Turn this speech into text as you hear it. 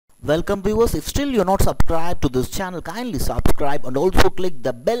Welcome viewers, if still you're not subscribed to this channel, kindly subscribe and also click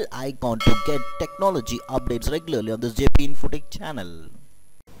the bell icon to get technology updates regularly on this JP Infotech channel.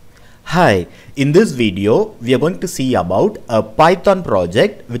 Hi, in this video we are going to see about a Python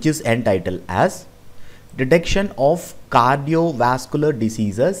project which is entitled as Detection of Cardiovascular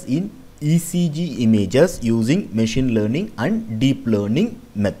Diseases in ECG Images using Machine Learning and Deep Learning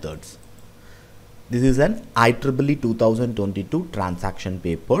Methods. This is an IEEE 2022 transaction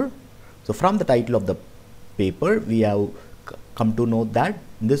paper. So from the title of the paper we have come to know that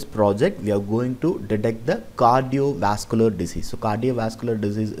in this project we are going to detect the cardiovascular disease. So cardiovascular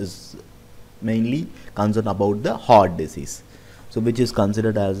disease is mainly concerned about the heart disease, so which is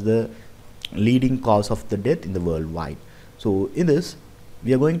considered as the leading cause of the death in the worldwide. So in this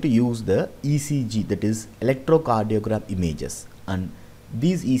we are going to use the ECG, that is electrocardiogram images, and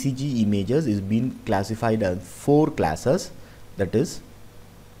these ECG images is being classified as 4 classes, that is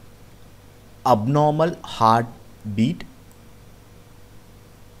abnormal heartbeat,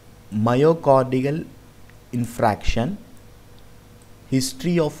 myocardial infarction,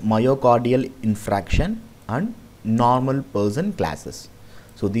 history of myocardial infarction, and normal person classes.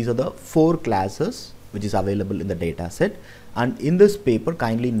 So these are the 4 classes which is available in the data set, and in this paper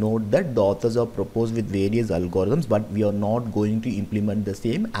kindly note that the authors are proposed with various algorithms, but we are not going to implement the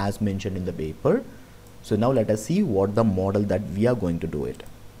same as mentioned in the paper. So now let us see what the model that we are going to do it.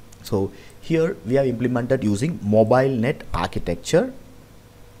 So here we have implemented using MobileNet architecture,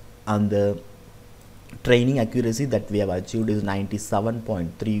 and the training accuracy that we have achieved is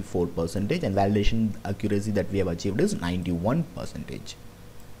 97.34%, and validation accuracy that we have achieved is 91%.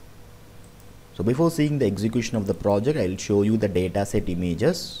 So before seeing the execution of the project, I will show you the dataset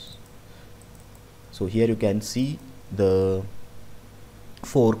images. So here you can see the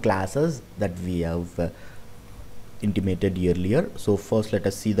 4 classes that we have intimated earlier. So first let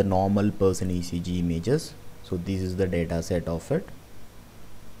us see the normal person ECG images. So this is the dataset of it.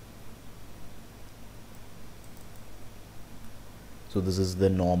 So this is the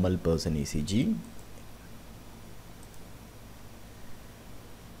normal person ECG.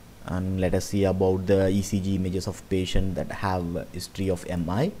 And let us see about the ECG images of patients that have history of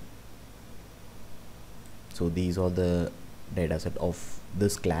MI. So these are the dataset of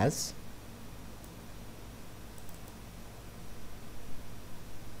this class.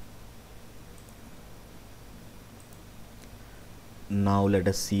 Now let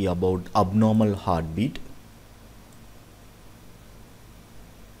us see about abnormal heartbeat.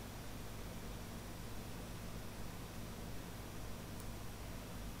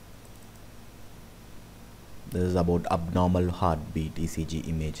 This is about abnormal heartbeat ECG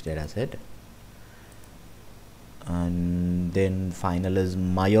image dataset. And then final is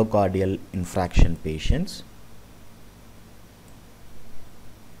myocardial infarction patients.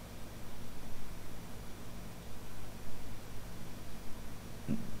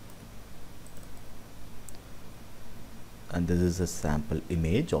 And this is a sample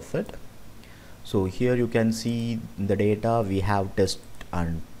image of it. So here you can see in the data we have test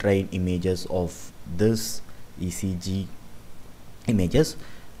and train images of this ECG images,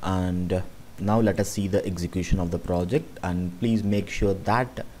 and now let us see the execution of the project. And please make sure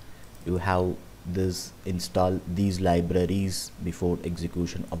that you have this install these libraries before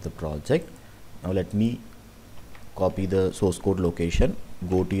execution of the project. Now let me copy the source code location,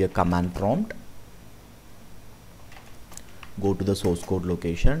 go to your command prompt, go to the source code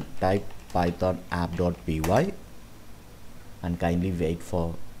location, type python app.py and kindly wait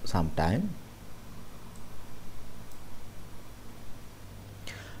for some time.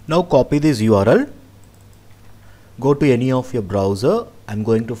 Now copy this URL, go to any of your browser. I'm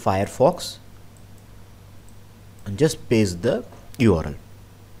going to Firefox and just paste the URL.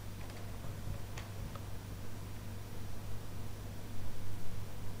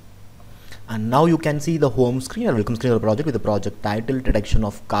 And now you can see the home screen and welcome screen of the project with the project title Detection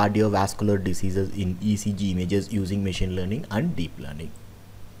of Cardiovascular Diseases in ECG Images Using Machine Learning and Deep Learning.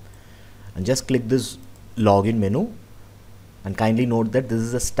 And just click this login menu, and kindly note that this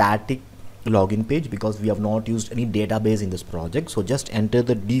is a static login page because we have not used any database in this project. So just enter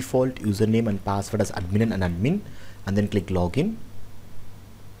the default username and password as admin and admin, and then click login.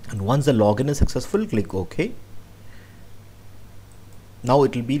 And once the login is successful, click OK. Now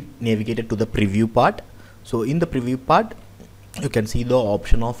it will be navigated to the preview part. So in the preview part you can see the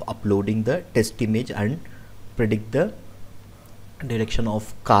option of uploading the test image and predict the detection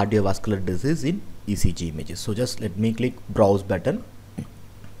of cardiovascular disease in ECG images. So just let me click browse button.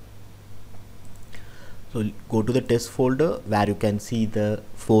 So go to the test folder where you can see the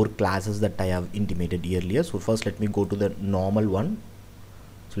 4 classes that I have intimated earlier. So first let me go to the normal one.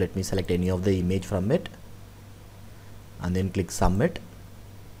 So let me select any of the image from it and then click submit.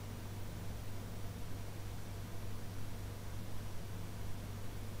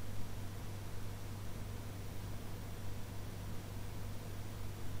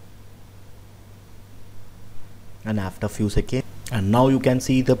 And after a few seconds, and now you can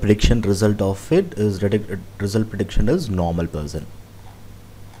see the prediction result of it is result prediction is normal person.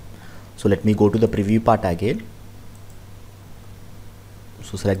 So let me go to the preview part again.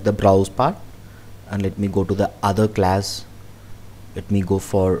 So select the browse part and let me go to the other class. Let me go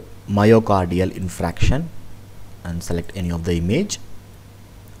for myocardial infarction and select any of the image,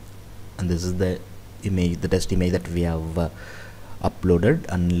 and this is the image, the test image that we have uploaded,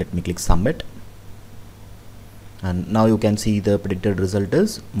 and let me click submit. And now you can see the predicted result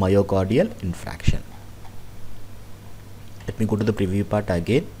is myocardial infarction. Let me go to the preview part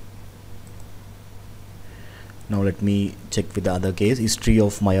again. Now let me check with the other case, history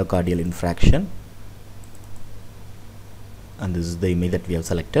of myocardial infarction, and this is the image that we have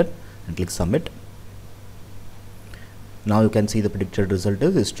selected, and click submit. Now you can see the predicted result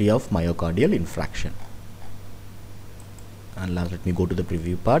is history of myocardial infarction. And last, let me go to the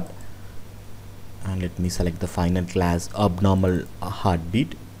preview part and let me select the final class abnormal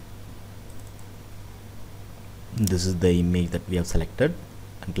heartbeat. This is the image that we have selected,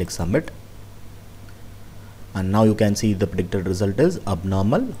 and click submit. And now you can see the predicted result is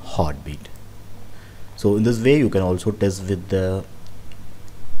abnormal heartbeat. So in this way you can also test with the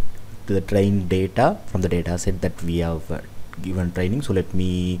trained data from the data set that we have given training. So let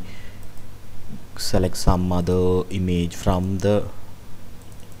me select some other image from the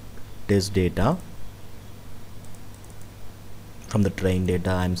test data. From the trained data,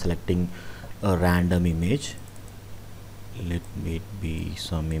 I'm selecting a random image. Let it be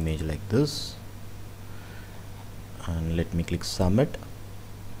some image like this, and let me click submit.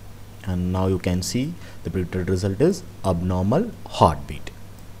 And now you can see the predicted result is abnormal heartbeat.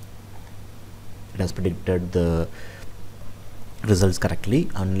 It has predicted the results correctly.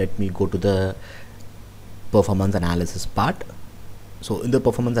 And let me go to the performance analysis part. So in the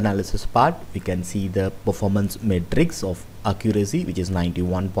performance analysis part, we can see the performance metrics of accuracy, which is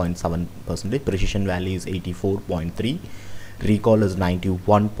 91.7%, precision value is 84.3, recall is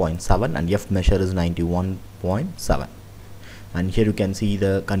 91.7, and F measure is 91.7. And here you can see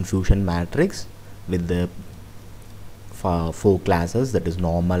the confusion matrix with the four classes, that is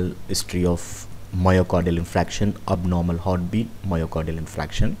normal, history of myocardial infarction, abnormal heartbeat, myocardial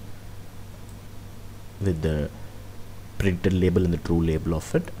infarction, with the predicted label and the true label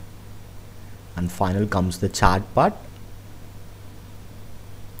of it. And final comes the chart part,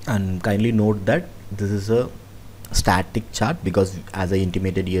 and kindly note that this is a static chart because, as I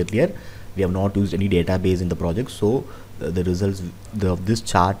intimated earlier, we have not used any database in the project, so the results of this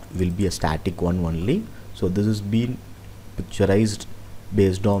chart will be a static one only. So this has been picturized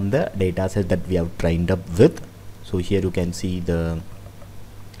based on the data set that we have trained up with. So here you can see the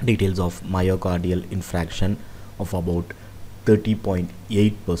details of myocardial infarction of about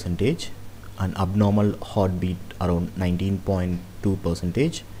 30.8%, and abnormal heartbeat around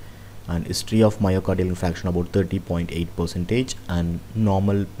 19.2%, and history of myocardial infarction about 30.8%, and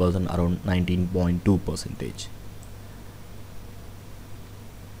normal person around 19.2%.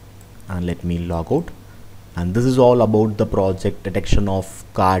 And let me log out. And this is all about the project detection of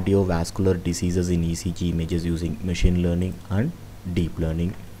cardiovascular diseases in ECG images using machine learning and deep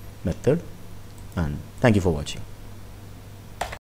learning method. And thank you for watching.